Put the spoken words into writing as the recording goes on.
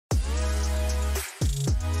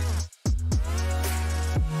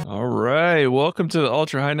Hi, welcome to the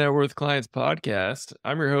Ultra High Net Worth Clients Podcast.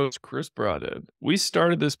 I'm your host, Chris Broadhead. We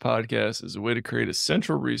started this podcast as a way to create a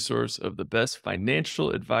central resource of the best financial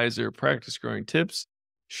advisor practice growing tips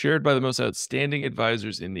shared by the most outstanding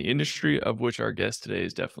advisors in the industry, of which our guest today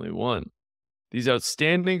is definitely one. These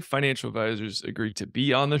outstanding financial advisors agreed to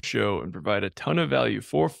be on the show and provide a ton of value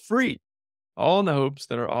for free, all in the hopes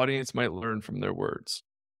that our audience might learn from their words.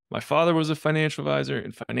 My father was a financial advisor,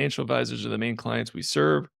 and financial advisors are the main clients we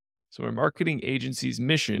serve. So our marketing agency's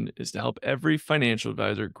mission is to help every financial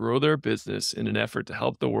advisor grow their business in an effort to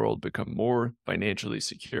help the world become more financially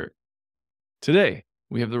secure. Today,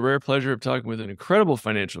 we have the rare pleasure of talking with an incredible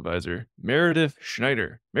financial advisor, Meredith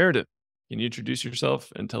Schneider. Meredith, can you introduce yourself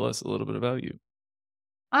and tell us a little bit about you?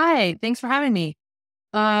 Hi, thanks for having me.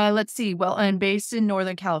 Let's see. Well, I'm based in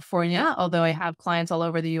Northern California, although I have clients all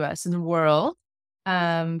over the US and the world.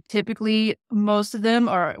 Typically, most of them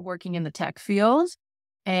are working in the tech field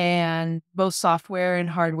and both software and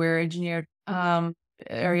hardware engineered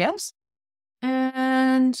areas.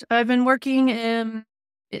 And I've been working in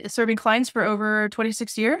serving clients for over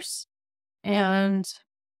 26 years. And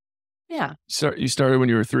yeah, You started when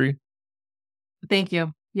you were 3? thank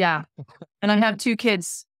you. Yeah. And I have 2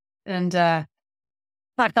 kids, and I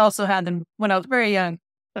also had them when I was very young.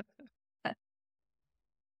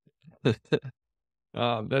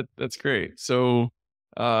 That's great. So,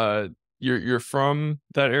 you're from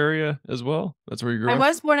that area as well? That's where you grew I up?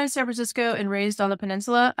 was born in San Francisco and raised on the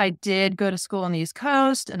peninsula. I did go to school on the East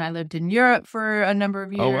Coast, and I lived in Europe for a number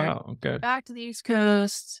of Oh, years, wow. Okay. back to the East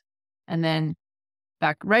Coast, and then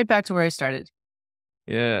right back to where I started.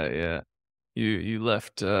 Yeah, yeah. You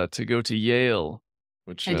left to go to Yale,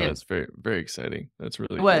 which I did. is very, very exciting. That's It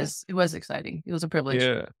really cool. was. It was exciting. It was a privilege.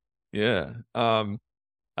 Yeah, yeah.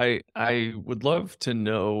 I would love to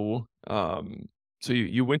know. So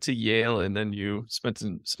you went to Yale and then you spent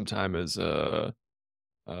some time as in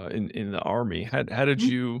the army. How did Mhm.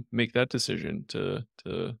 you make that decision to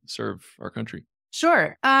serve our country?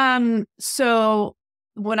 Sure. So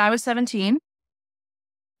when I was 17,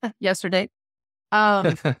 yesterday,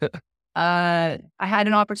 um, I had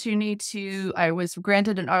an opportunity I was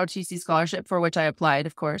granted an ROTC scholarship for which I applied,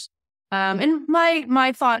 of course. And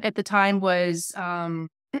my thought at the time was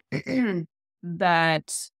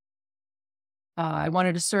that I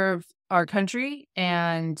wanted to serve our country,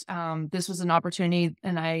 and this was an opportunity.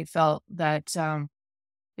 And I felt that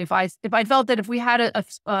if I felt that if we had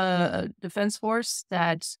a defense force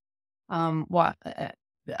that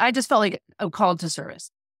I just felt like a call to service.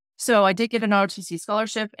 So I did get an ROTC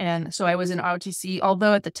scholarship, and so I was in ROTC.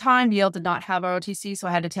 Although at the time Yale did not have ROTC, so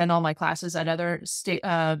I had to attend all my classes at other state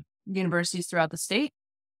universities throughout the state.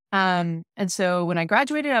 And so when I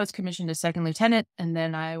graduated, I was commissioned as second lieutenant, and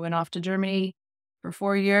then I went off to Germany for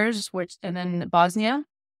 4 years, and then Bosnia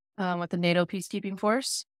with the NATO peacekeeping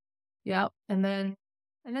force. Yeah, and then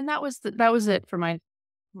that was it for my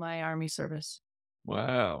army service.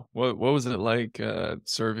 Wow. What was it like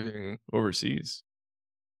serving overseas?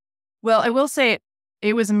 Well, I will say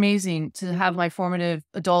it was amazing to have my formative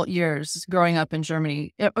adult years growing up in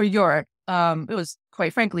Germany or Europe. It was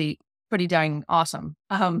quite frankly pretty dang awesome.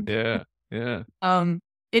 Yeah, yeah.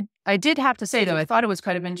 I did have to say though, I thought it was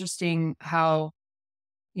kind of interesting how,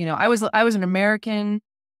 I was an American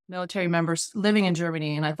military member living in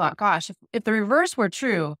Germany, and I thought, gosh, if the reverse were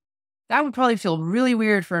true, that would probably feel really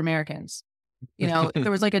weird for Americans. If there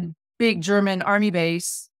was like a big German army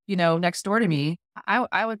base, next door to me,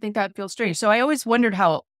 I would think that'd feel strange. So I always wondered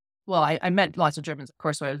well, I met lots of Germans, of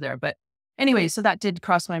course, when I was there. But anyway, so that did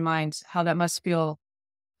cross my mind, how that must feel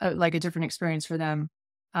like a different experience for them.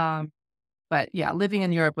 But yeah, living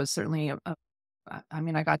in Europe was certainly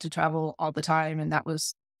I got to travel all the time, and that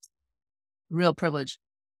was real privilege.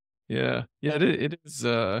 Yeah. Yeah, it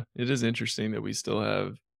is interesting that we still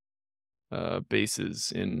have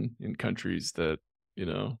bases in countries that,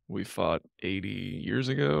 we fought 80 years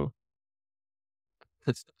ago.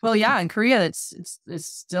 Well, yeah, in Korea, it's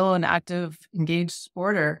still an active, engaged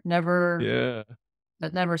sporter. Yeah,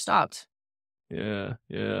 That never stopped. yeah,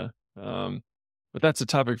 yeah. But that's a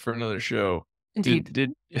topic for another show. Did Indeed.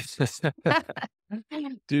 did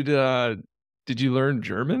did did you learn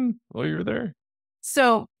German while you were there?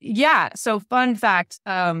 So yeah, so fun fact,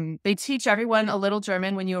 they teach everyone a little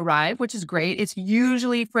German when you arrive, which is great. It's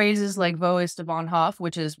usually phrases like "Wo ist der Bahnhof,"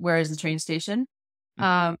 which is "Where is the train station?"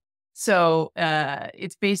 Um,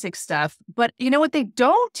 it's basic stuff. But you know what they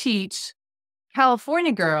don't teach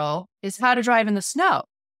California girl is how to drive in the snow.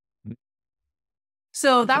 Mhm.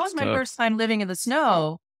 So that That's was my tough. first time living in the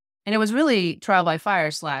snow, and it was really trial by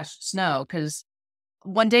fire / snow, because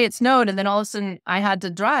one day it snowed, and then all of a sudden I had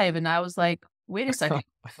to drive, and I was like, wait a second.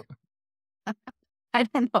 I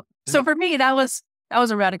don't know. So for me, that was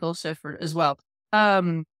a radical shift as well.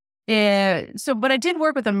 Um, but I did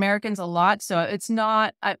work with Americans a lot. So it's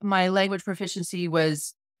not, my language proficiency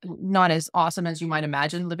was not as awesome as you might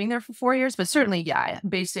imagine living there for 4 years, but certainly, yeah,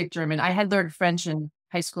 basic German. I had learned French in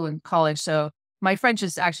high school and college. So my French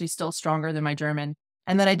is actually still stronger than my German.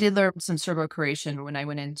 And then I did learn some Serbo-Croatian when I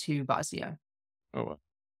went into Bosnia. Oh, wow.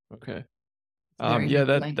 Okay. Very Yeah,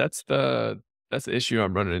 different language. that's the issue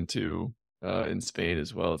I'm running into in Spain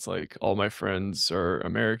as well. It's like all my friends are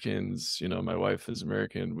Americans, my wife is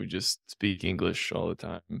American. We just speak English all the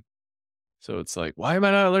time. So it's like, why am I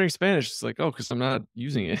not learning Spanish? It's like, oh, because I'm not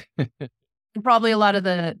using it. Probably a lot of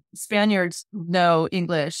the Spaniards know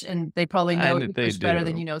English, and they probably know And they English better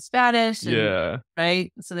than do. you know Spanish, and Yeah.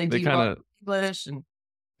 right? So they They default kinda to English, and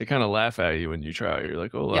they kinda laugh at you when you try. You're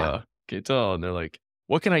like, yeah. "Hola, ¿qué tal?" And they're like,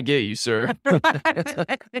 "What can I get you, sir?"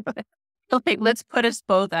 Like, let's put us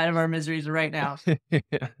both out of our miseries right now.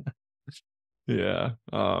 Yeah. Yeah.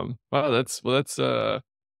 Wow, that's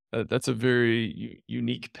a very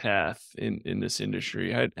unique path in this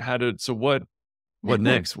industry. How did so what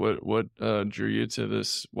next? What drew you to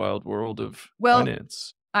this wild world of Well,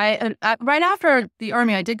 finance? right after the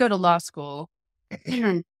army, I did go to law school,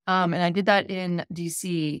 and I did that in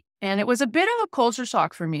DC, and it was a bit of a culture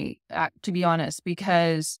shock for me, to be honest,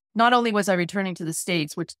 because not only was I returning to the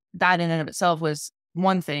States, which that in and of itself was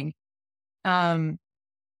one thing, um,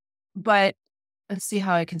 but let's see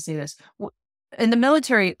how I can say this. In the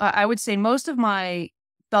military, I would say most of my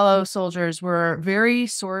fellow soldiers were very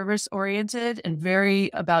service oriented and very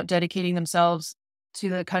about dedicating themselves to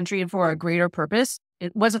the country and for a greater purpose.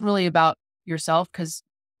 It wasn't really about yourself because,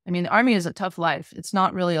 I mean, the army is a tough life. It's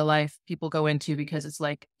not really a life people go into because it's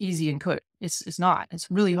like easy and quick. It's not. It's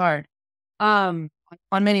really hard, um,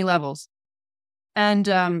 on many levels.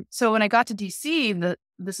 And so when I got to DC,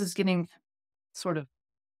 this is getting sort of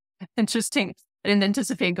interesting. I didn't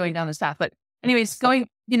anticipate going down this path, but anyways, going,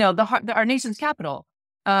 our nation's capital.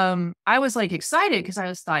 I was like excited because I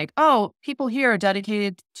was like, oh, people here are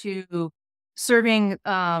dedicated to serving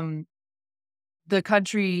the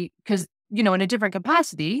country because, in a different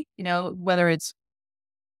capacity, whether it's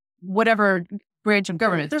whatever branch of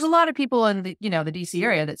government. There's a lot of people in the DC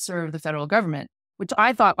area that serve the federal government, which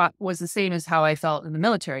I thought was the same as how I felt in the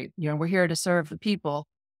military. We're here to serve the people.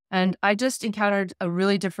 And I just encountered a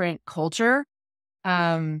really different culture.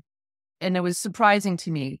 And it was surprising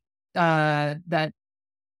to me that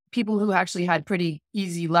people who actually had pretty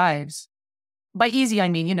easy lives, by easy, I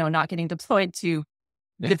mean, not getting deployed to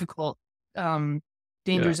difficult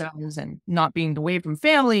danger Yeah. zones and not being away from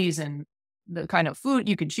families and the kind of food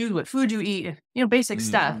you can choose, what food you eat, basic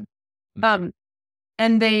stuff. Mhm.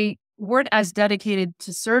 And they weren't as dedicated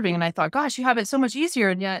to serving. And I thought, gosh, you have it so much easier.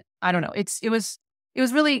 And yet, I don't know. It was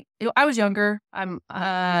really, I was younger.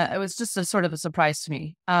 It was just a sort of a surprise to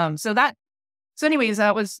me. So anyways,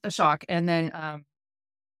 that was a shock. And then,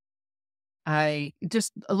 I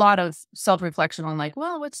just a lot of self-reflection on like,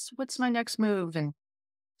 well, what's my next move? And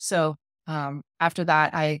so, after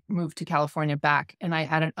that, I moved to California back and I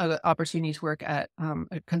had an opportunity to work at,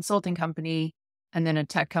 a consulting company and then a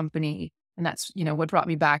tech company. And that's, what brought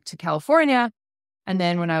me back to California. And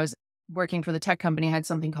then when I was working for the tech company, I had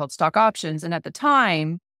something called stock options. And at the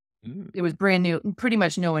time, Mm. it was brand new. Pretty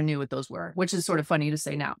much no one knew what those were, which is sort of funny to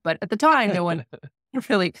say now. But at the time, no one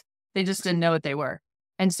really, they just didn't know what they were.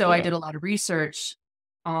 And so I Yeah. did a lot of research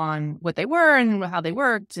on what they were and how they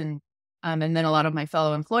worked. And then a lot of my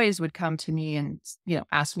fellow employees would come to me and,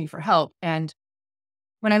 ask me for help. And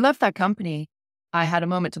when I left that company, I had a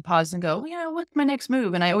moment to pause and go, well, what's my next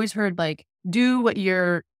move? And I always heard like, do what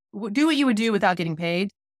you would do without getting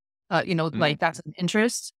paid. Mm. Like that's an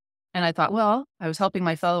interest. And I thought, well, I was helping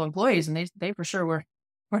my fellow employees and they for sure were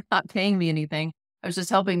not paying me anything. I was just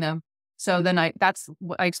helping them. So then I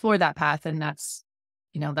explored that path, and that's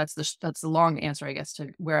the long answer, I guess,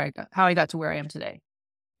 to how I got to where I am today.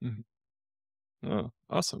 Mhm. Oh,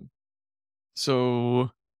 awesome.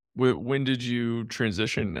 So, when did you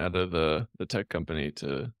transition out of the tech company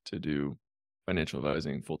to do financial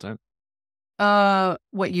advising full time?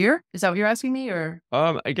 What year? Is that what you're asking me, or?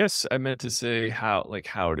 I guess I meant to say how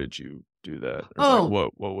did you do that, or like Oh,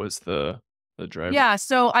 what was the driver? yeah.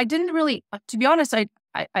 So I didn't really, to be honest, I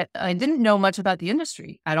didn't know much about the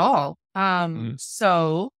industry at all. Mhm.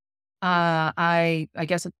 So, I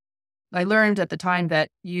guess I learned at the time that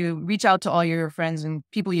you reach out to all your friends and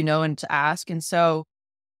people and to ask. And so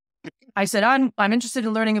I said, I'm interested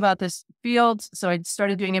in learning about this field. So I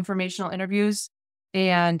started doing informational interviews,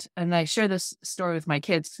 and I share this story with my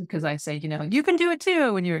kids because I say, you can do it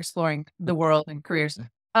too when you're exploring the world and careers.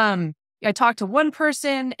 Um, I talked to one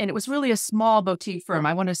person and it was really a small boutique firm.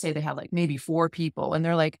 I want to say they had like maybe 4 people, and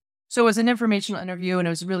they're like, so it was an informational interview and it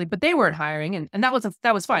was really, but they weren't hiring. And that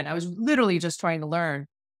was fine. I was literally just trying to learn.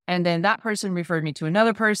 And then that person referred me to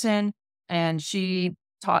another person, and she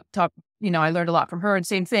taught, I learned a lot from her, and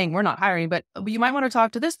same thing. We're not hiring, but you might want to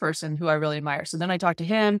talk to this person who I really admire. So then I talked to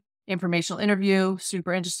him, informational interview,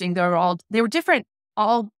 super interesting. They were different,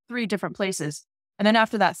 all 3 different places. And then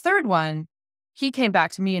after that third one, he came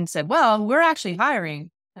back to me and said, well, we're actually hiring.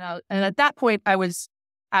 And at that point,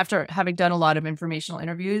 after having done a lot of informational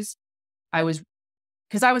interviews,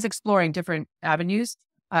 because I was exploring different avenues,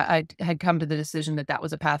 I had come to the decision that that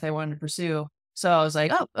was a path I wanted to pursue. So I was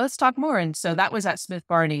like, oh, let's talk more. And so that was at Smith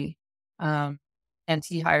Barney. And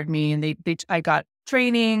he hired me, and I got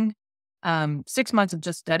training, 6 months of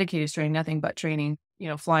just dedicated training, nothing but training,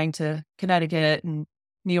 flying to Connecticut and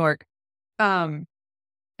New York. And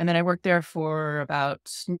then I worked there for about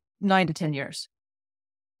 9 to 10 years.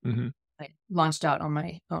 Mm-hmm. I launched out on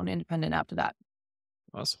my own independent after that.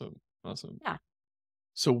 Awesome. Yeah.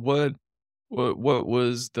 So what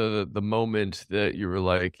was the moment that you were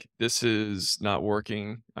like, this is not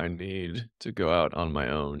working, I need to go out on my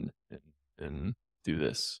own and do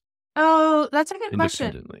this Oh, that's a good question.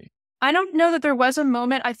 independently? I don't know that there was a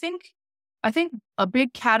moment. I think a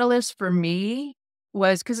big catalyst for me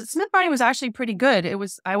was because Smith Barney was actually pretty good.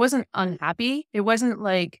 I wasn't unhappy. It wasn't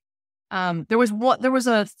like, there was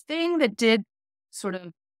a thing that did sort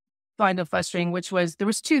of find it frustrating, which was, there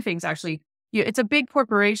was 2 things actually. It's a big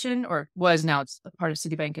corporation, or was, now it's a part of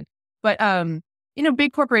Citibank. But,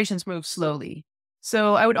 big corporations move slowly.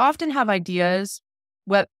 So I would often have ideas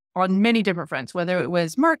on many different fronts, whether it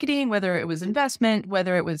was marketing, whether it was investment,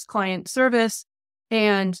 whether it was client service.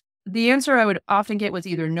 And the answer I would often get was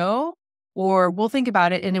either no, or we'll think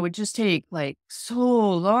about it. And it would just take like so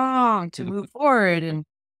long to move forward.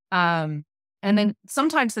 And then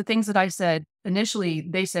sometimes the things that I said initially,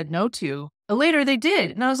 they said no to, later they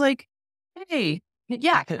did. And I was like, hey,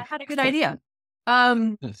 yeah, I had a good idea.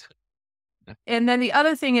 And then the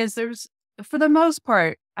other thing is, for the most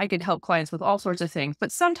part, I could help clients with all sorts of things, but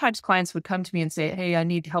sometimes clients would come to me and say, hey, I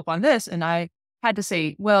need help on this. And I had to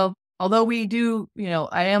say, well, although we do,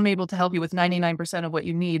 I am able to help you with 99% of what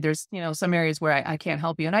you need, there's, some areas where I can't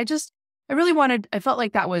help you. And I felt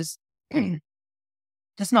like that was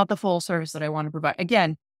just not the full service that I want to provide.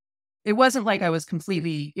 Again, it wasn't like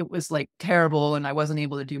it was like terrible and I wasn't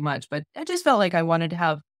able to do much, but I just felt like I wanted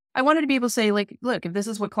to be able to say, like, look, if this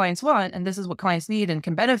is what clients want and this is what clients need and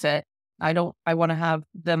can benefit, I want to have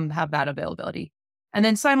them have that availability. And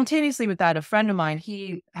then simultaneously with that, a friend of mine,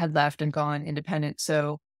 he had left and gone independent.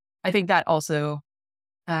 So I think that also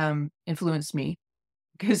influenced me,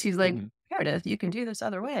 because he's like, Meredith, you can do this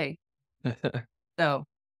other way. So,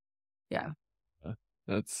 yeah.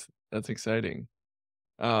 That's exciting.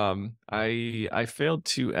 I failed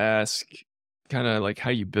to ask kind of like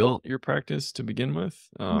how you built your practice to begin with.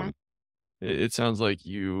 It sounds like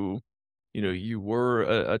you were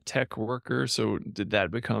a tech worker. So did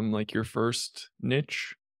that become like your first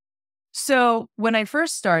niche? So when I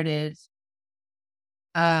first started,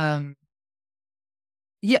 yeah,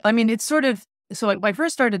 I mean, it's sort of, so I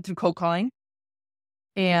first started through cold calling,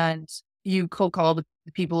 and you cold call the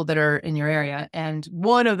people that are in your area. And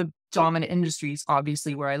one of the dominant industries,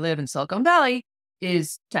 obviously, where I live in Silicon Valley,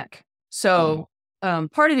 is tech. So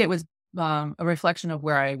part of it was a reflection of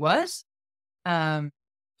where I was.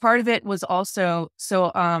 Part of it was also,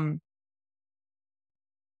 I'm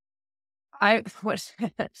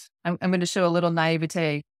going to show a little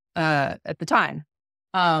naivete at the time.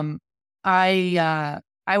 I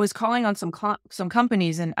was calling on some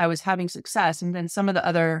companies and I was having success, and then some of the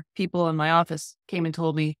other people in my office came and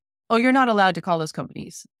told me, "Oh, you're not allowed to call those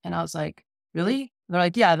companies." And I was like, "Really?" They're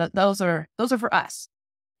like, "Yeah, those are for us."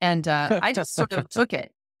 And I just sort of took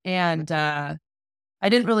it, and I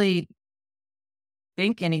didn't really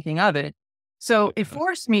think anything of it. So it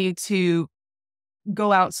forced me to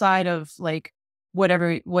go outside of like what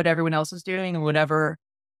everyone else is doing, and whatever,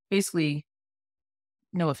 basically,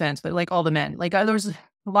 no offense, but like all the men, like there was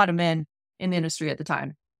a lot of men in the industry at the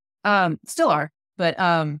time, still are, but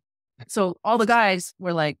so all the guys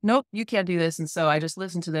were like, nope, you can't do this. And so I just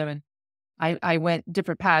listened to them, and I went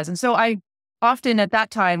different paths. And so I often at that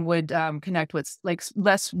time would connect with like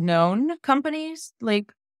less known companies,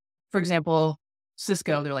 like, for example,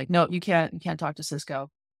 Cisco. They're like, no, you can't talk to Cisco.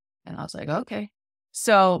 And I was like, okay.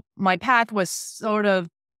 So my path was sort of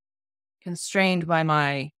constrained by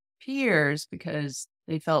my peers because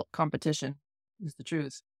they felt competition is the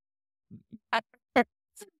truth.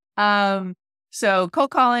 So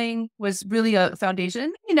cold calling was really a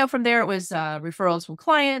foundation. From there it was referrals from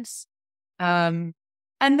clients.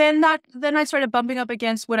 And then I started bumping up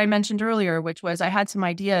against what I mentioned earlier, which was I had some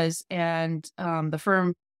ideas and the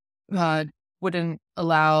firm wouldn't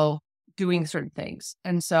allow doing certain things.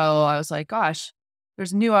 And so I was like, gosh,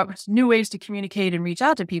 there's new ways to communicate and reach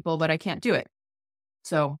out to people, but I can't do it.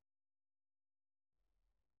 So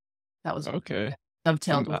that was Okay.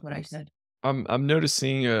 dovetailed I'm with what I said. I'm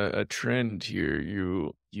noticing a trend here.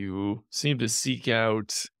 You seem to seek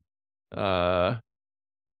out uh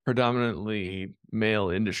predominantly male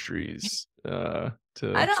industries to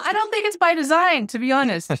I don't think it's by design, to be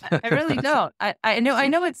honest. I really don't. I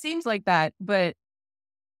know it seems like that, but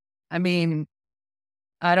I mean,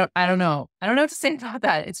 I don't know. I don't know what to say about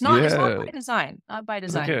that. It's not Yeah. by design. Not by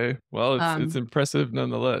design. Okay. Well, it's Um, impressive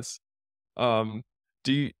nonetheless. Um,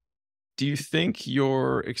 do you do you think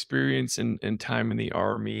your experience and time in the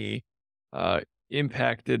army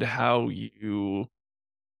impacted how you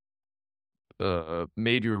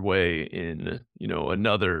made your way in,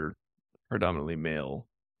 another predominantly male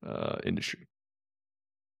industry?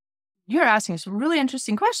 you're asking some really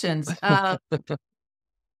interesting questions. I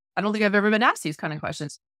don't think I've ever been asked these kind of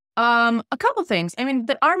questions. A couple things. I mean,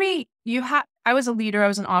 the army, I was a leader, I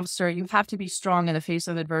was an officer. You have to be strong in the face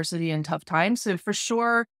of adversity and tough times. So for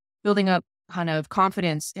sure, building up kind of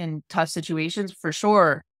confidence in tough situations for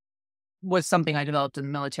sure was something I developed in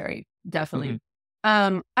the military. Definitely.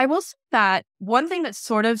 Mhm. I will say that one thing that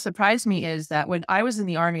sort of surprised me is that when I was in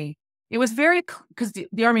the army, it was very, because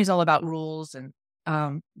the army is all about rules and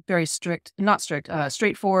very strict, not strict,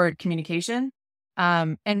 straightforward communication.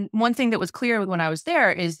 And one thing that was clear when I was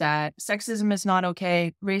there is that sexism is not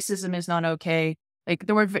okay, racism is not okay. Like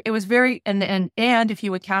it was very, and if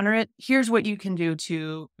you would counter it, here's what you can do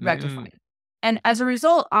to rectify Mm, it. And as a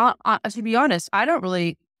result, to be honest, I don't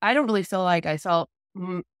really feel like I felt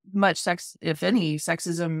much if any,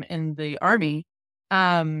 sexism in the army.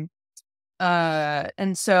 Um,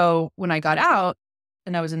 and so when I got out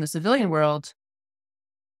and I was in the civilian world,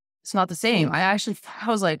 it's not the same. I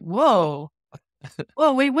was like, whoa,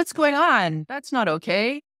 wait, what's going on? That's not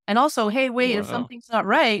okay. And also, hey, wait, if wow. something's not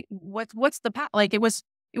right, what's the path? Like it was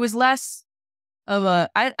less of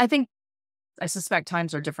I think I suspect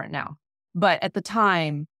times are different now. But at the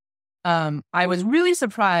time, I was really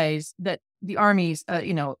surprised that the armies,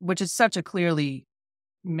 which is such a clearly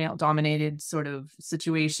male dominated sort of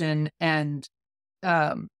situation and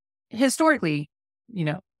um historically,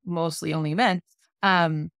 mostly only men.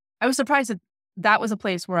 I was surprised that that was a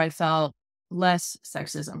place where I felt less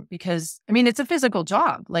sexism because I mean it's a physical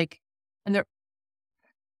job, like, and there,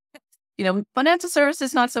 financial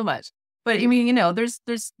services not so much, but I mean,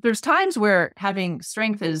 there's times where having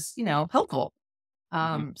strength is helpful.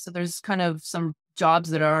 Mhm. So there's kind of some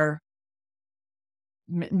jobs that are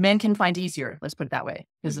men can find easier. Let's put it that way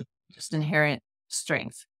because Mhm. of just inherent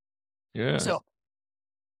strength. Yeah. So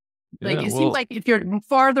like Yeah. it seems Well, like if you're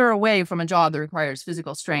farther away from a job that requires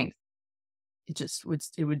physical strength,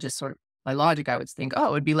 it would just sort of by logic I would think, oh,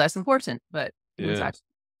 it would be less important, but it's yeah. actually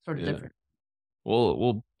sort of Yeah. different.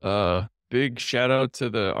 Big shout out to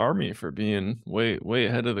the army for being way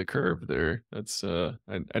ahead of the curve there. That's I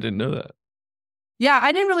didn't know that. Yeah,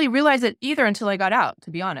 I didn't really realize it either until I got out,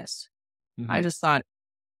 to be honest. I Mhm. just thought,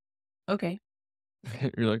 okay.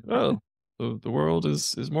 You're like, oh, the world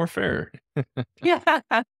is more fair. Yeah.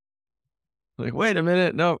 Like, wait a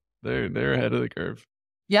minute, no, they're ahead of the curve.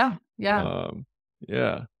 Yeah. Yeah. Um,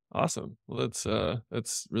 yeah, awesome. Well,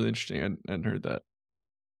 that's really interesting. I hadn't heard that.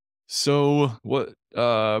 So what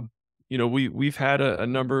we've had a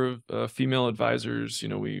number of female advisors.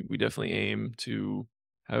 We definitely aim to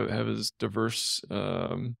have as diverse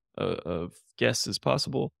of guests as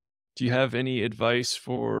possible. Do you have any advice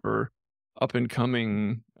for up and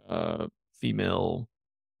coming female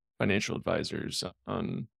financial advisors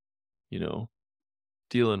on, you know,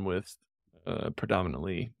 dealing with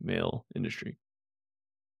predominantly male industry?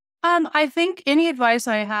 I think any advice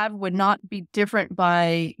I have would not be different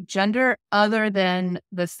by gender, other than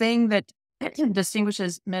the thing that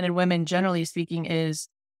distinguishes men and women, generally speaking, is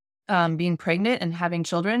being pregnant and having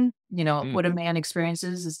children. Mm, What a man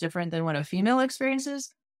experiences is different than what a female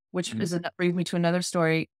experiences, which mhm, brings me to another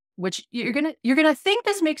story. Which you're gonna think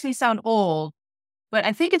this makes me sound old, but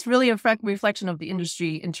I think it's really a reflection of the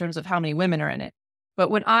industry in terms of how many women are in it.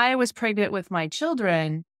 But when I was pregnant with my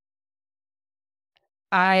children,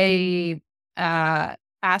 I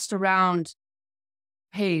asked around,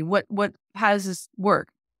 "Hey, how does this work?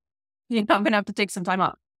 I'm gonna have to take some time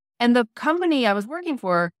off." And the company I was working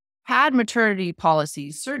for had maternity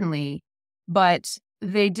policies, certainly, but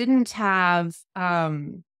they didn't have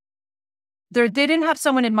they didn't have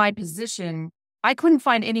someone in my position I couldn't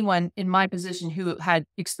find anyone in my position who had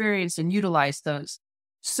experienced and utilized those.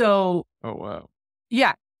 So Oh, wow.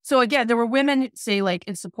 yeah. So again, there were women, say like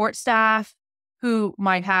in support staff who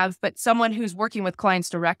might have, but someone who's working with clients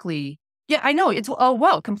directly. Yeah, I know it's, oh,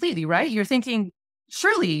 well, completely, right? You're thinking,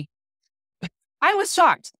 surely I was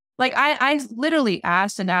shocked. Like I literally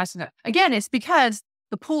asked and asked. And again, it's because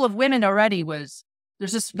the pool of women already there's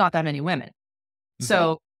just not that many women. Mhm.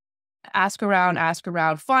 So ask around, ask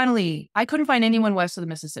around. Finally, I couldn't find anyone west of the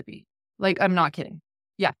Mississippi. Like, I'm not kidding.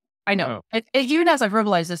 Yeah, I know. Wow. Even as I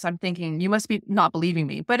verbalize this, I'm thinking, you must be not believing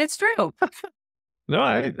me, but it's true. No,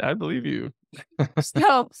 I believe you.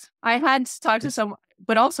 So I had to talk to someone,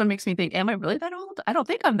 but also makes me think, am I really that old? I don't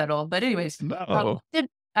think I'm that old. But anyways, No. did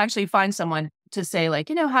actually find someone to say like,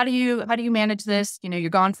 how do you manage this? You're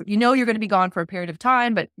gone for, you're going to be gone for a period of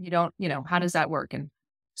time, but you don't, how does that work? And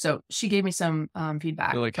so she gave me some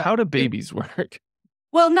feedback. They're like, But how do babies work?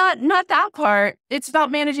 well, not that part. It's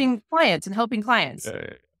about managing clients and helping clients.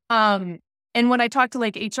 Yeah. Um, and when I talked to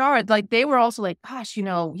like HR, like they were also like, gosh,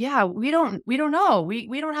 yeah, we don't know.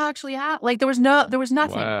 We don't actually have, like, there was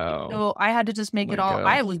nothing. Wow. So I had to just Oh make my it all.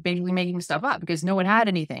 I gosh. was basically making stuff up because no one had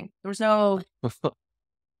anything. There was no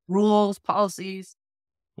rules, policies.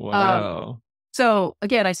 Um, Wow. so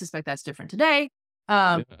again, I suspect that's different today.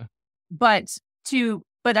 Um, Yeah. but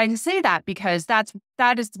but I say that because that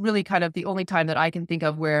is really kind of the only time that I can think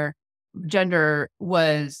of where gender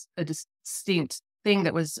was a distinct thing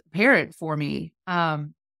that was apparent for me.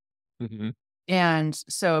 Mhm. And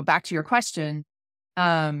so back to your question, do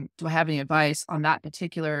I have any advice on that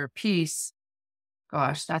particular piece?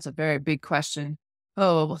 Gosh, that's a very big question.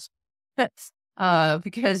 Oh,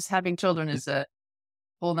 because having children is a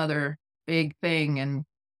whole nother big thing. And,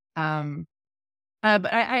 um,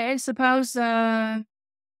 but I suppose,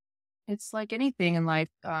 it's like anything in life.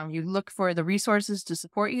 You look for the resources to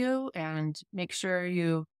support you and make sure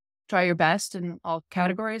you try your best in all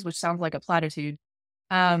categories, which sounds like a platitude.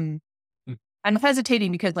 Um, Mm. I'm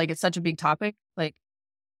hesitating because like it's such a big topic, like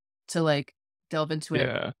to like delve into it.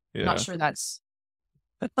 Yeah. I'm not Yeah. sure that's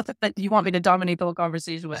that you want me to dominate the whole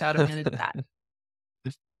conversation without a minute of that.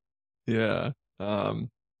 Yeah. Um,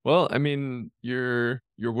 well, I mean, you're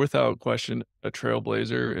without question a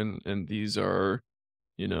trailblazer, and these are,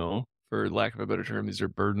 for lack of a better term, these are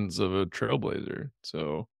burdens of a trailblazer.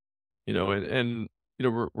 So, and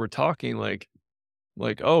we're talking like,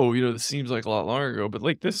 oh, this seems like a lot longer ago, but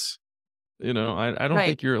like this, I don't Right,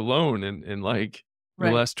 think you're alone in like the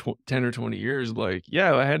right, last 10 or 20 years. Like,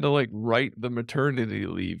 yeah, I had to like write the maternity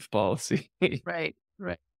leave policy. right,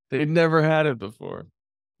 right. They'd never had it before.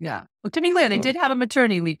 Yeah. Well, to be clear, they So did have a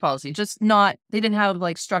maternity leave policy, just not, they didn't have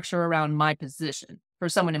like structure around my position for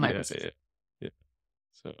someone in my yeah, yeah, position. yeah.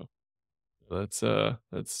 So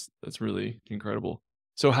that's really incredible.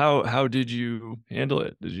 So how did you handle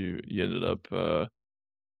it? You ended up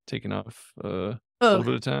taking off a Oh, little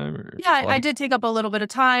bit of time or yeah, a I lot? did take up a little bit of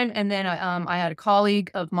time. And then I had a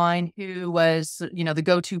colleague of mine who was, the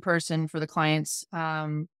go-to person for the clients.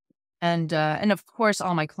 And of course,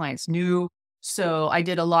 all my clients knew. So I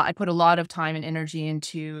put a lot of time and energy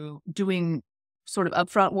into doing sort of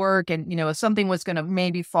upfront work. And, if something was going to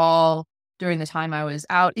maybe fall during the time I was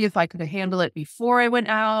out, if I could handle it before I went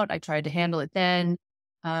out, I tried to handle it then.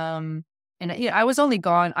 Um, and I was only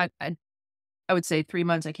gone, I would say 3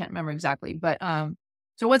 months. I can't remember exactly, but,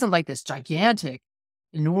 so it wasn't like this gigantic,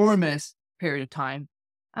 enormous period of time.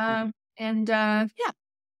 Yeah,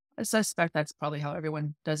 I suspect that's probably how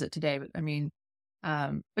everyone does it today. But I mean,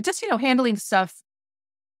 but just, handling stuff.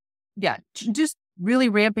 Yeah. Just really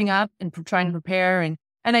ramping up and trying to prepare.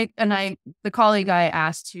 The colleague I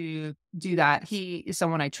asked to do that, he is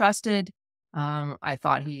someone I trusted. I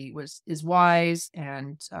thought is wise.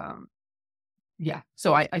 And, yeah,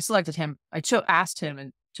 so I selected him. Asked him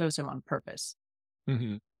and chose him on purpose.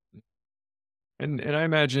 Mhm. And I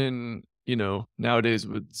imagine, nowadays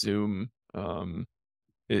with Zoom,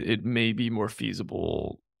 it may be more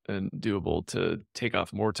feasible and doable to take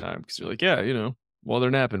off more time because you're like, yeah, while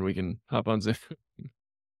they're napping, we can hop on Zoom.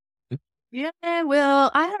 Yeah, well,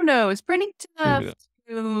 I don't know. It's pretty Yeah. tough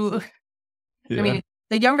to. I Yeah. mean,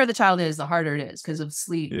 the younger the child is, the harder it is because of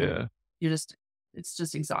sleep, and Yeah. you're just it's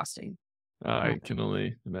just exhausting. I Um, can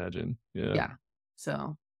only imagine. Yeah. yeah.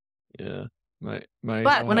 So, Yeah. My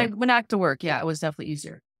but when I went back to work, yeah, it was definitely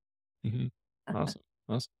easier. mhm. Awesome.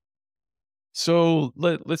 Awesome. So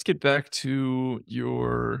let's get back to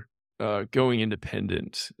your going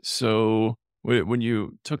independent. So when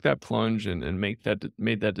you took that plunge and made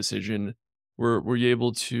that decision, were you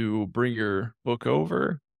able to bring your book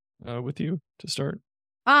over with you to start?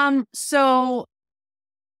 So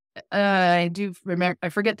I do remember, I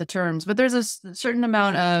forget the terms, but there's a certain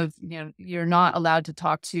amount of, you're not allowed to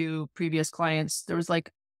talk to previous clients. There was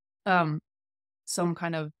like, um, some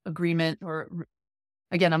kind of agreement or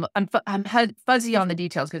again, I'm fuzzy on the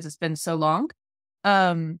details because it's been so long.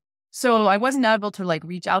 Um, so I wasn't able to like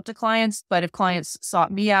reach out to clients, but if clients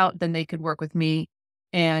sought me out, then they could work with me.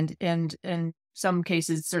 And in some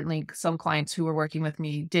cases, certainly some clients who were working with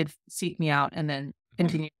me did seek me out and then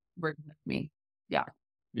continue working with me. Yeah.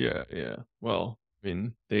 Yeah, yeah. Well, I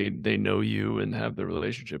mean, they know you and have the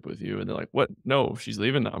relationship with you, and they're like, "What? No, she's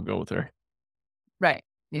leaving. No, I'm going with her." Right.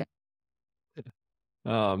 Yeah.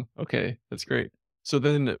 Okay, that's great. So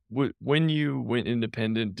then, when you went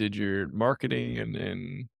independent, did your marketing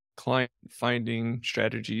and client finding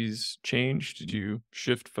strategies change? Did you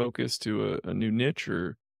shift focus to a new niche,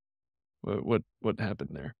 or what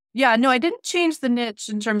happened there? Yeah, no, I didn't change the niche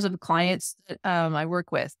in terms of the clients that I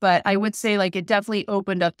work with, but I would say like it definitely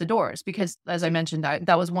opened up the doors because, as I mentioned,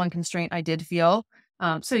 that was one constraint I did feel.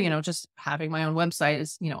 So just having my own website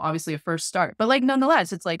is obviously a first start, but like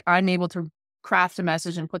nonetheless, it's like I'm able to craft a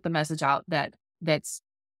message and put the message out that's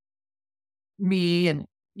me and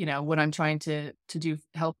what I'm trying to do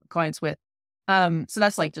help clients with. So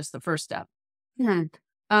that's like just the first step. Mhm.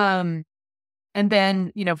 Um, and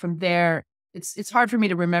then, from there, it's hard for me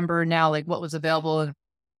to remember now, like what was available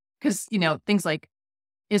because, things like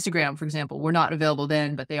Instagram, for example, were not available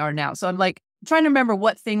then, but they are now. So I'm like trying to remember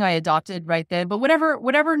what thing I adopted right then, but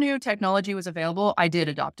whatever new technology was available, I did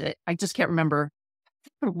adopt it. I just can't remember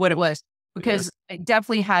what it was Yeah, because I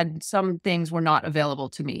definitely had some things were not available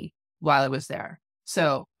to me while I was there.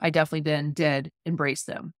 So I definitely then did embrace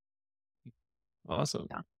them. awesome.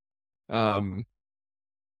 Yeah. Um,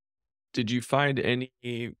 did you find any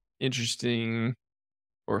interesting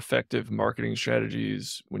or effective marketing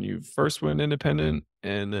strategies when you first went independent?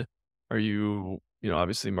 And are you,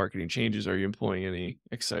 obviously marketing changes. Are you employing any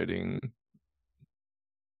exciting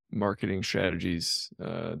marketing strategies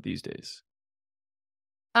these days?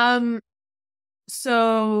 Um,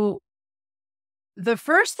 so the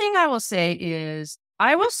first thing I will say is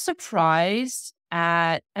I was surprised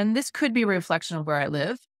at, and this could be a reflection of where I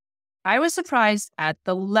live. I was surprised at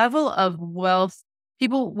the level of wealth,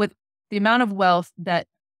 people with the amount of wealth that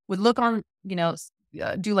would look on,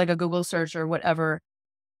 do like a Google search or whatever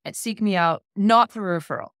and seek me out, not for a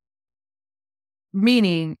referral,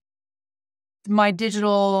 meaning my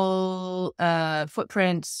digital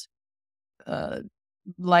footprint, uh,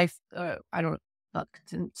 life, I don't,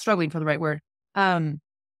 I'm struggling for the right word. Um,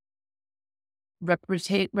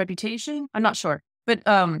 reputation. I'm not sure, but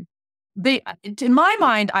they in my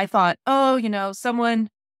mind, I thought, oh, someone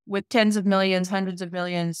with tens of millions, hundreds of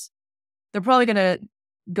millions, they're probably going to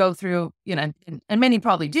go through, and many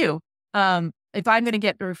probably do. If I'm going to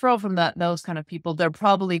get a referral from those kind of people, they're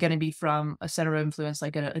probably going to be from a center of influence,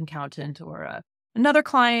 like an accountant or another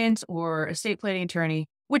client or estate planning attorney,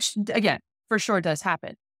 which again, for sure does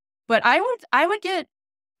happen. But I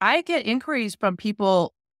get inquiries from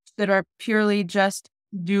people that are purely just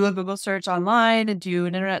do a Google search online and do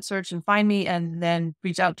an internet search and find me and then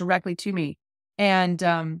reach out directly to me. And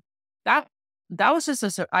that that was just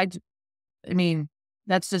I mean,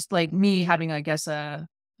 that's just like me having, I guess, a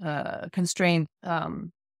constrained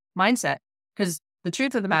mindset. Because the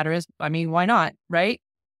truth of the matter is, I mean, why not, right?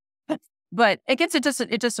 But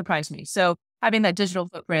it just surprised me. So having that digital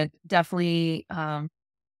footprint definitely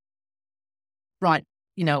brought,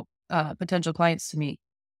 potential clients to me.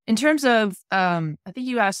 In terms of, I think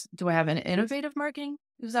you asked, do I have an innovative marketing?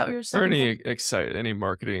 Is that what your Or second any question? any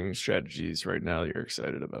marketing strategies right now that you're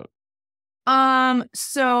excited about?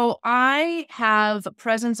 So I have a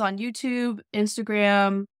presence on YouTube,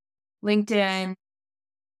 Instagram, LinkedIn,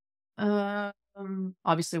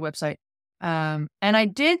 obviously website. And I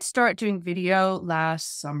did start doing video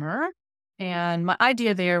last summer. And my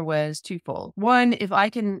idea there was twofold. One, if I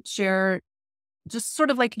can share just sort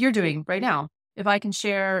of like you're doing right now. If I can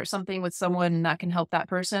share something with someone that can help that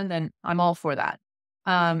person, then I'm all for that.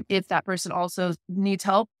 If that person also needs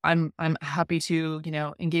help, I'm happy to,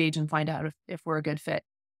 engage and find out if we're a good fit.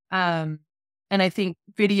 Um, and I think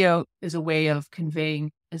video is a way of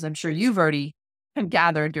conveying, as I'm sure you've already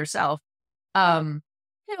gathered yourself. Um,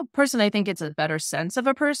 personally, I think it's a better sense of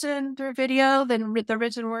a person through video than the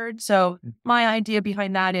written word. So Mm. my idea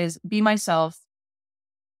behind that is be myself.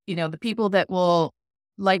 The people that will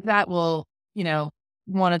like that will,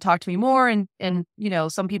 want to talk to me more. And,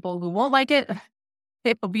 some people who won't like it,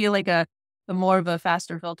 it will be like a more of a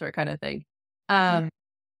faster filter kind of thing. Um,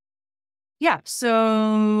 yeah.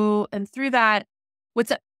 So, and through that,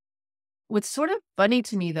 what's, what's sort of funny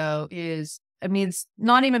to me though, is I mean, it's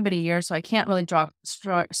not even been a year, so I can't really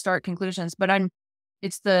start conclusions, but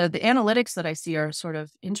it's the analytics that I see are sort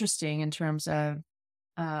of interesting in terms of,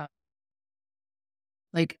 uh,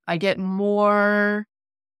 like I get more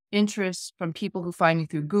interest from people who find me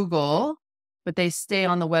through Google, but they stay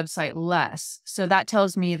on the website less. So that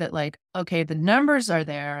tells me that like, okay, the numbers are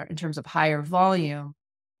there in terms of higher volume,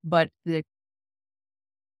 but the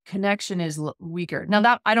connection is weaker. Now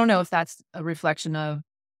that I don't know if that's a reflection of,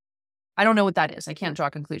 I don't know what that is. I can't draw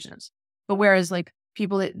conclusions. But whereas like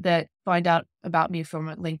people that find out about me from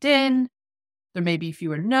LinkedIn, there may be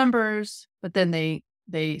fewer numbers, but then they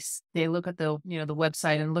look at the, the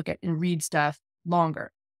website and look at and read stuff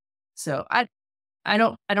longer. So I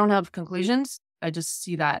don't have conclusions. I just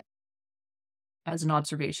see that as an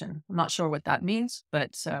observation. I'm not sure what that means,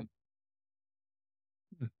 but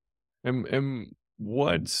And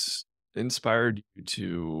what's inspired you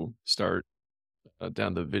to start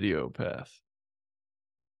down the video path?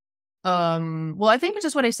 well, I think it's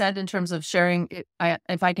just what I said in terms of sharing it.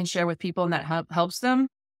 If I can share with people and that helps them.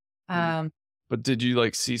 Mm. Um, But did you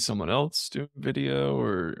like see someone else do video,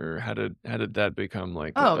 or how did that become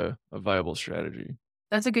like oh, a viable strategy?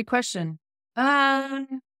 that's a good question.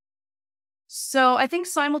 Um, so I think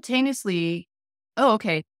simultaneously, oh,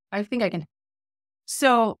 okay. I think I can.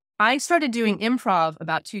 So I started doing improv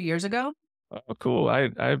about 2 years ago. Oh, cool.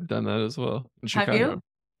 I've done that as well in Have you? Chicago.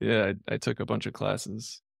 Yeah, I took a bunch of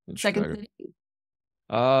classes in Second Chicago. city?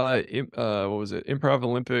 What was it? Improv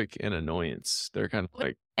Olympic and Annoyance. They're kind of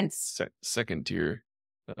like And second tier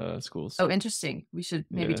schools. oh, interesting. We should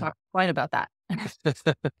maybe Yeah. talk offline about that.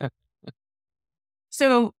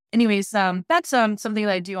 So, anyways, that's something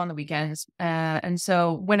that I do on the weekends. And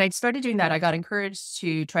so when I started doing that, I got encouraged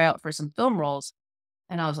to try out for some film roles,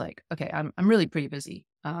 and I was like, okay, I'm really pretty busy.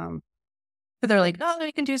 But they're like, no,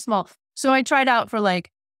 you can do small. So I tried out for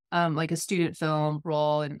like a student film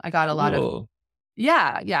role, and I got a lot of Cool.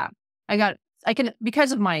 yeah. I can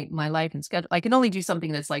because of my life and schedule. I can only do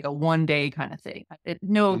something that's like a 1 day kind of thing.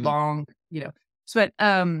 No Mhm. long,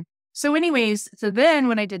 so anyways, so then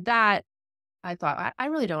when I did that, I thought, I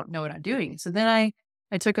really don't know what I'm doing. So then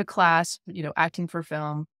I took a class, acting for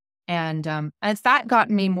film. And as that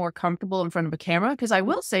got me more comfortable in front of a camera, because I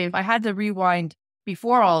will say, if I had to rewind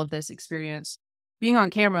before all of this experience, being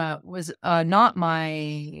on camera was it's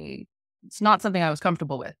not something I was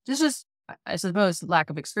comfortable with. Just, I suppose,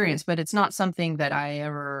 lack of experience, but it's not something that I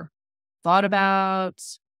ever thought about,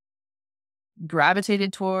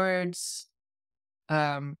 gravitated towards.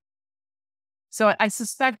 Um, so I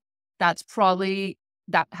suspect that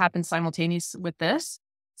happened simultaneous with this.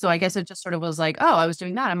 So I guess it just sort of was like, oh, I was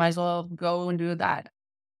doing that. I might as well go and do that.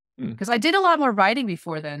 Mm. Because I did a lot more writing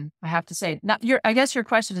before then, I have to say. I guess your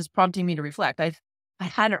question is prompting me to reflect. I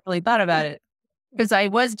hadn't really thought about it because I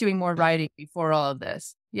was doing more writing before all of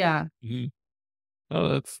this. Yeah. Mhm.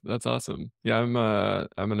 Oh, that's awesome. Yeah, I'm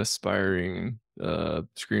an aspiring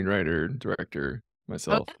screenwriter, director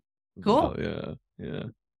myself Okay. as Cool. well. Yeah. Yeah.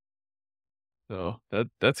 So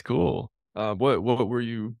that's cool. What were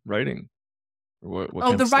you writing? Or what Oh,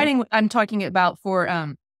 kind the of stuff? writing I'm talking about for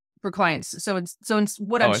clients. So it's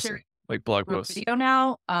what Oh, I'm I see. sharing Like blog through posts. video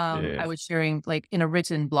now. Yeah, I yeah. was sharing like in a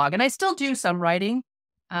written blog, and I still do some writing.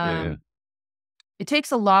 Yeah, yeah. Um, it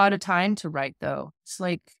takes a lot of time to write, though. It's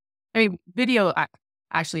like, I mean, video.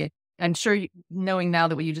 Actually, I'm sure knowing now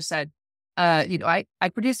that what you just said, I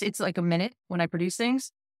produce. It's like a minute when I produce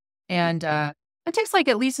things, and it takes like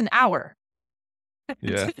at least an hour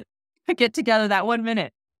Yeah. to get together that 1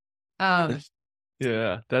 minute. Um,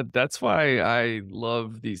 Yeah, that's why I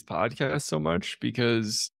love these podcasts so much,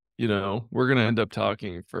 because, we're gonna end up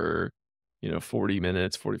talking for, 40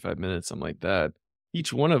 minutes, 45 minutes, something like that.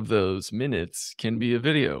 Each one of those minutes can be a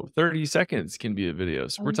video. 30 seconds can be a video.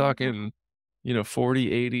 So oh, we're yeah. talking,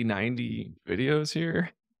 40, 80, 90 videos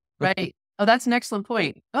here. Right. Oh, that's an excellent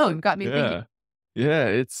point. Oh, you've got me thinking.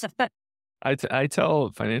 Yeah. Yeah, I tell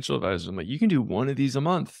financial advisors, I'm like, you can do one of these a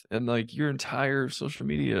month, and like your entire social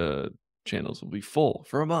media channels will be full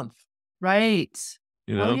for a month. Right.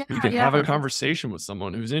 Oh, yeah, You can yeah. have a conversation with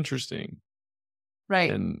someone who's interesting,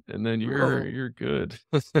 Right. and then you're Oh, you're good.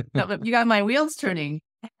 no, but you got my wheels turning.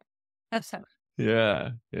 That's how.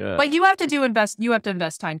 Yeah, yeah. But you have to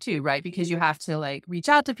invest time too, right? Because you have to like reach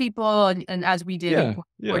out to people and as we did, Yeah,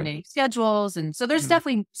 yeah. coordinating schedules. And so there's Mhm.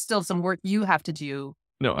 definitely still some work you have to do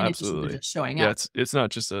No, in addition to absolutely. just showing Yeah, up. it's not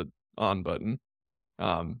just a on button.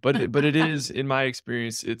 But it is, in my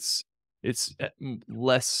experience, it's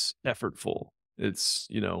less effortful. It's,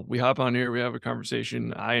 we hop on here, we have a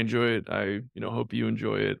conversation. I enjoy it. I, hope you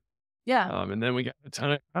enjoy it. Yeah. And then we got a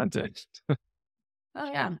ton of content, Oh,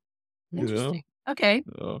 yeah. you know? Interesting. Okay.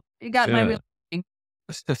 So, You got my yeah. wheel.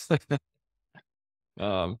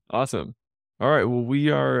 Awesome. All right. Well, we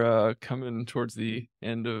are coming towards the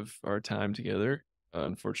end of our time together,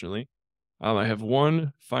 unfortunately. I have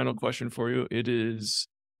one final question for you. It is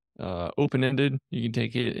open-ended. You can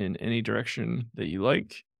take it in any direction that you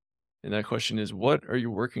like. And that question is, what are you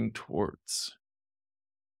working towards?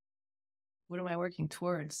 What am I working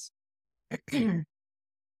towards?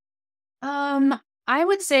 I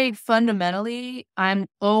would say fundamentally, I'm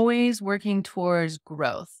always working towards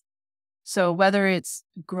growth. So whether it's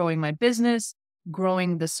growing my business,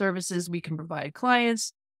 growing the services we can provide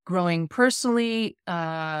clients, growing personally,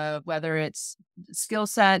 whether it's skill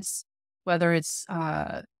sets, whether it's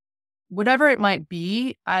whatever it might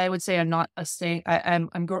be, I would say I'm not a staying. I'm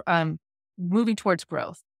moving towards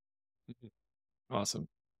growth. Awesome.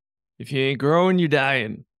 If you ain't growing, you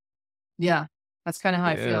dying. Yeah, that's kind of how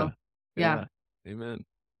I Yeah. feel. Yeah. Yeah. Amen.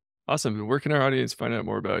 Awesome. And where can our audience find out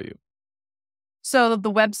more about you? So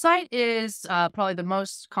the website is probably the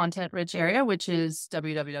most content-rich area, which is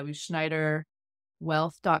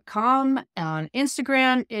www.schneiderwealth.com. On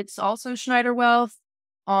Instagram, it's also Schneider Wealth.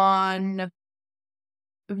 On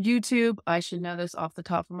YouTube, I should know this off the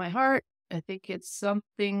top of my heart. I think it's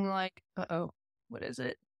something like, what is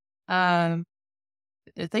it? I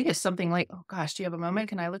think it's something like, oh gosh, do you have a moment?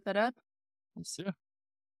 Can I look that up? Yeah.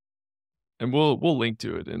 And we'll link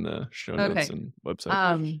to it in the show notes Okay. and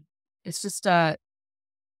website. It's just the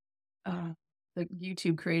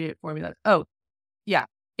YouTube created it for me. Yeah,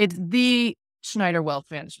 it's the Schneider Wealth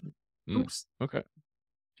Management. Oops, Okay.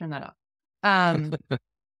 turn that off. Um,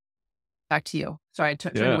 back to you. Sorry, I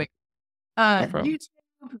turned Yeah. away. No problem.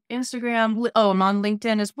 YouTube, Instagram. I'm on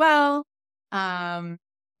LinkedIn as well.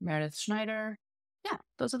 Meredith Schneider. Yeah,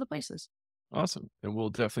 those are the places. Awesome. And we'll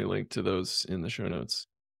definitely link to those in the show notes.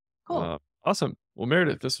 Cool. Awesome. Well,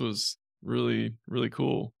 Meredith, this was really, really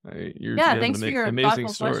cool. You Yeah, have thanks for an your amazing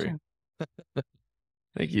thoughtful story. question.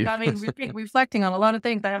 Thank you. Got me reflecting on a lot of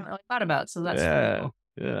things I haven't really thought about. So that's really cool.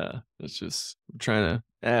 Yeah. It's just I'm trying to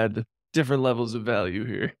add different levels of value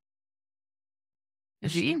here.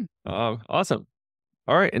 Awesome.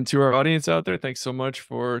 All right. And to our audience out there, thanks so much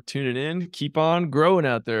for tuning in. Keep on growing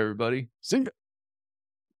out there, everybody. See ya.